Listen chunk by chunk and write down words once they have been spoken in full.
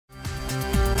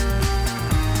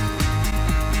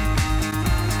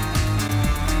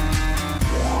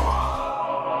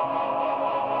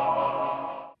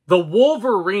The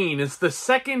Wolverine is the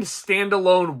second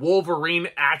standalone Wolverine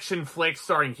action flick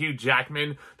starring Hugh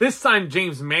Jackman. This time,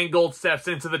 James Mangold steps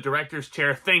into the director's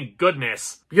chair, thank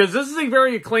goodness. Because this is a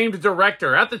very acclaimed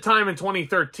director. At the time, in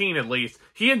 2013 at least,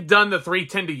 he had done the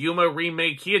 3:10 to Yuma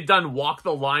remake. He had done Walk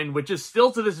the Line, which is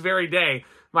still to this very day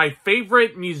my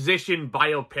favorite musician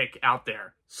biopic out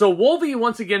there. So Wolvie,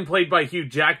 once again played by Hugh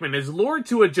Jackman, is lured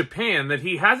to a Japan that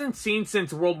he hasn't seen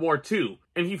since World War II,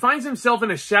 and he finds himself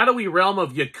in a shadowy realm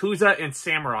of Yakuza and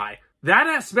samurai. That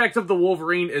aspect of the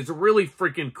Wolverine is really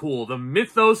freaking cool. The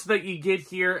mythos that you get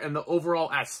here and the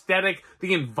overall aesthetic,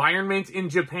 the environment in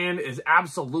Japan is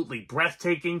absolutely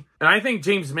breathtaking. And I think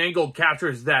James Mangold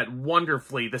captures that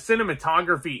wonderfully. The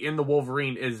cinematography in the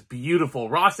Wolverine is beautiful.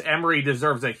 Ross Emery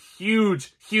deserves a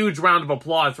huge, huge round of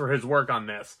applause for his work on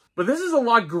this. But this is a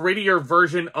lot grittier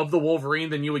version of the Wolverine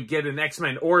than you would get in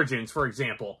X-Men Origins, for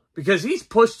example. Because he's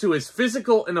pushed to his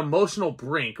physical and emotional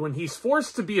brink when he's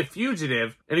forced to be a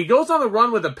fugitive, and he goes on the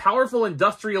run with a powerful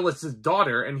industrialist's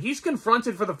daughter, and he's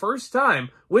confronted for the first time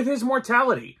with his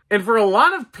mortality. And for a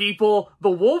lot of people, the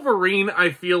Wolverine,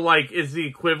 I feel like, is the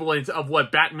equivalent of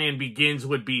what Batman Begins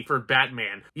would be for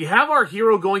Batman. You have our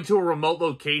hero going to a remote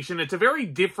location. It's a very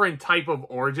different type of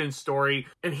origin story,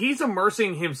 and he's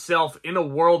immersing himself in a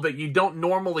world that you don't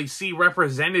normally see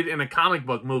represented in a comic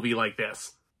book movie like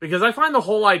this. Because I find the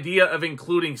whole idea of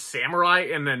including samurai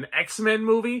in an X-Men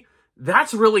movie,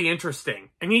 that's really interesting.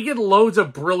 And you get loads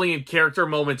of brilliant character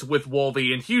moments with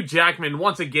Wolvie, and Hugh Jackman,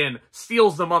 once again,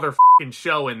 steals the motherfucking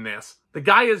show in this. The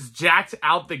guy is jacked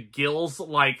out the gills,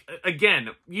 like, again,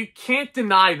 you can't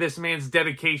deny this man's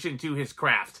dedication to his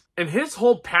craft. And his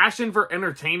whole passion for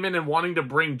entertainment and wanting to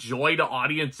bring joy to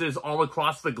audiences all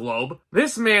across the globe,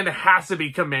 this man has to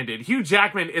be commended. Hugh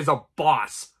Jackman is a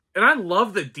boss. And I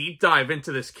love the deep dive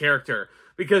into this character,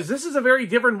 because this is a very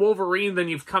different Wolverine than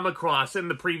you've come across in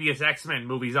the previous X-Men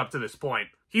movies up to this point.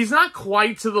 He's not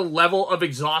quite to the level of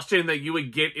exhaustion that you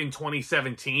would get in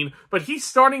 2017, but he's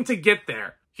starting to get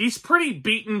there. He's pretty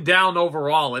beaten down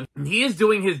overall, and he is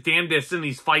doing his damnedest in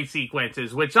these fight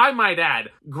sequences, which I might add,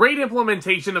 great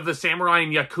implementation of the samurai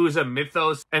and Yakuza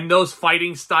mythos, and those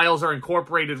fighting styles are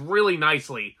incorporated really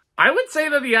nicely. I would say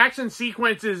that the action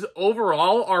sequences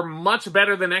overall are much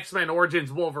better than X-Men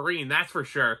Origins Wolverine, that's for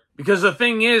sure. Because the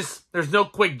thing is, there's no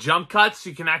quick jump cuts,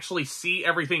 you can actually see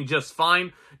everything just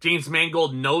fine. James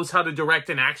Mangold knows how to direct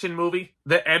an action movie.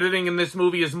 The editing in this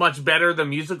movie is much better, the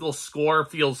musical score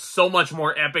feels so much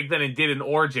more epic than it did in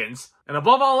Origins. And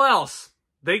above all else,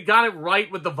 they got it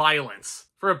right with the violence.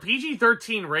 For a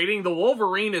PG-13 rating, the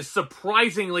Wolverine is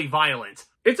surprisingly violent.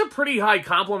 It's a pretty high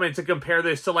compliment to compare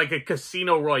this to like a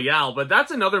Casino Royale, but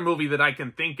that's another movie that I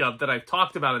can think of that I've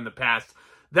talked about in the past.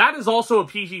 That is also a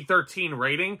PG-13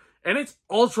 rating, and it's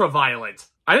ultra-violent.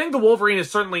 I think the Wolverine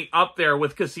is certainly up there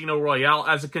with Casino Royale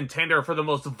as a contender for the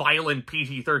most violent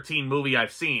PG-13 movie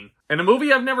I've seen. And a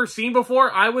movie I've never seen before,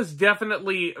 I was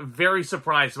definitely very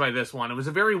surprised by this one. It was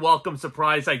a very welcome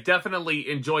surprise. I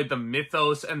definitely enjoyed the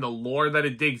mythos and the lore that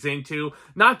it digs into,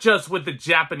 not just with the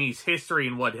Japanese history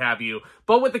and what have you,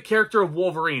 but with the character of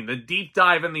Wolverine, the deep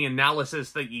dive and the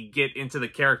analysis that you get into the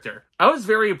character. I was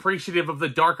very appreciative of the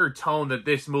darker tone that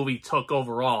this movie took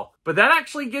overall. But that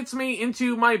actually gets me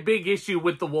into my big issue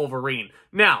with the Wolverine.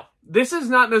 Now, this is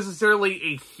not necessarily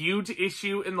a huge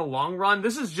issue in the long run.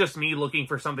 This is just me looking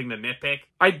for something to nitpick.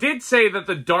 I did say that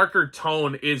the darker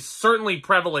tone is certainly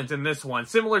prevalent in this one,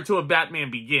 similar to a Batman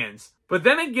Begins. But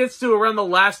then it gets to around the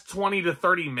last 20 to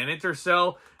 30 minutes or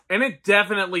so, and it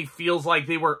definitely feels like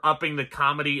they were upping the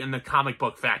comedy and the comic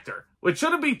book factor. Which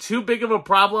shouldn't be too big of a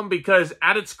problem because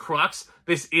at its crux,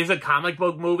 this is a comic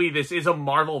book movie, this is a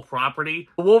Marvel property.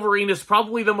 Wolverine is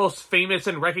probably the most famous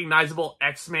and recognizable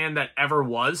X-Man that ever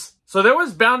was. So there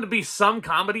was bound to be some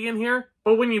comedy in here.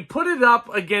 But when you put it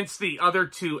up against the other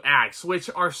two acts, which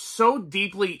are so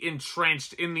deeply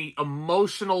entrenched in the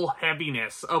emotional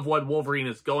heaviness of what Wolverine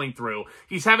is going through,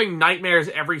 he's having nightmares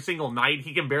every single night,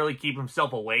 he can barely keep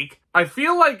himself awake. I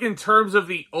feel like in terms of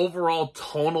the overall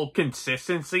tonal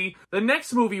consistency, the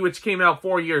next movie, which came out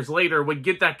 4 years later, would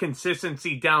get that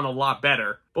consistency down a lot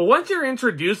better. But once you're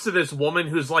introduced to this woman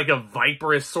who's like a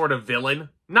viperous sort of villain,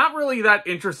 not really that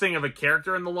interesting of a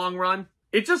character in the long run,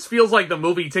 it just feels like the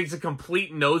movie takes a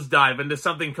complete nosedive into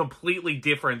something completely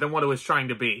different than what it was trying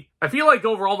to be. I feel like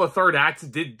overall the third act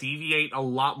did deviate a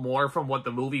lot more from what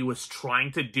the movie was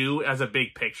trying to do as a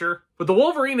big picture. But The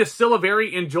Wolverine is still a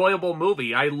very enjoyable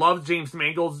movie. I love James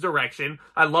Mangold's direction.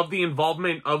 I love the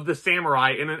involvement of the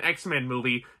samurai in an X-Men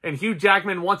movie. And Hugh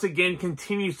Jackman once again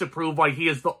continues to prove why he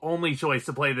is the only choice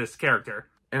to play this character.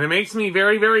 And it makes me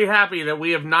very, very happy that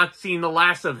we have not seen the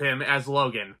last of him as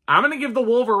Logan. I'm going to give The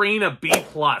Wolverine a B+.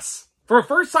 For a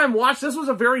first-time watch, this was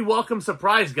a very welcome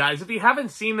surprise, guys. If you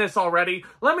haven't seen this already,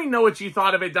 let me know what you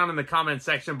thought of it down in the comment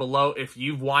section below if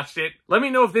you've watched it. Let me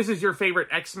know if this is your favorite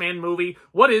X-Men movie.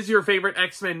 What is your favorite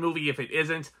X-Men movie if it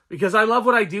isn't? Because I love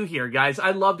what I do here, guys.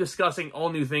 I love discussing all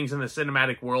new things in the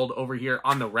cinematic world over here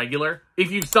on the regular.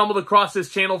 If you've stumbled across this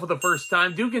channel for the first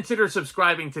time, do consider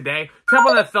subscribing today. Tap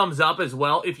on that thumbs up as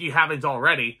well if you haven't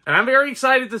already. And I'm very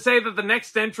excited to say that the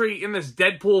next entry in this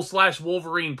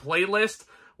Deadpool/Wolverine playlist,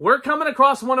 we're coming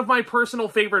across one of my personal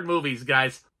favorite movies,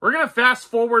 guys. We're going to fast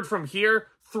forward from here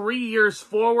 3 years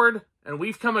forward, and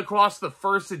we've come across the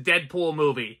first Deadpool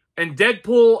movie. And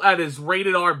Deadpool at his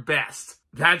rated R best.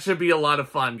 That should be a lot of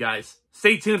fun, guys.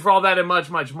 Stay tuned for all that and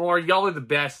much, much more. Y'all are the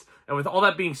best. And with all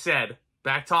that being said,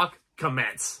 Back Talk,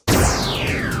 commence.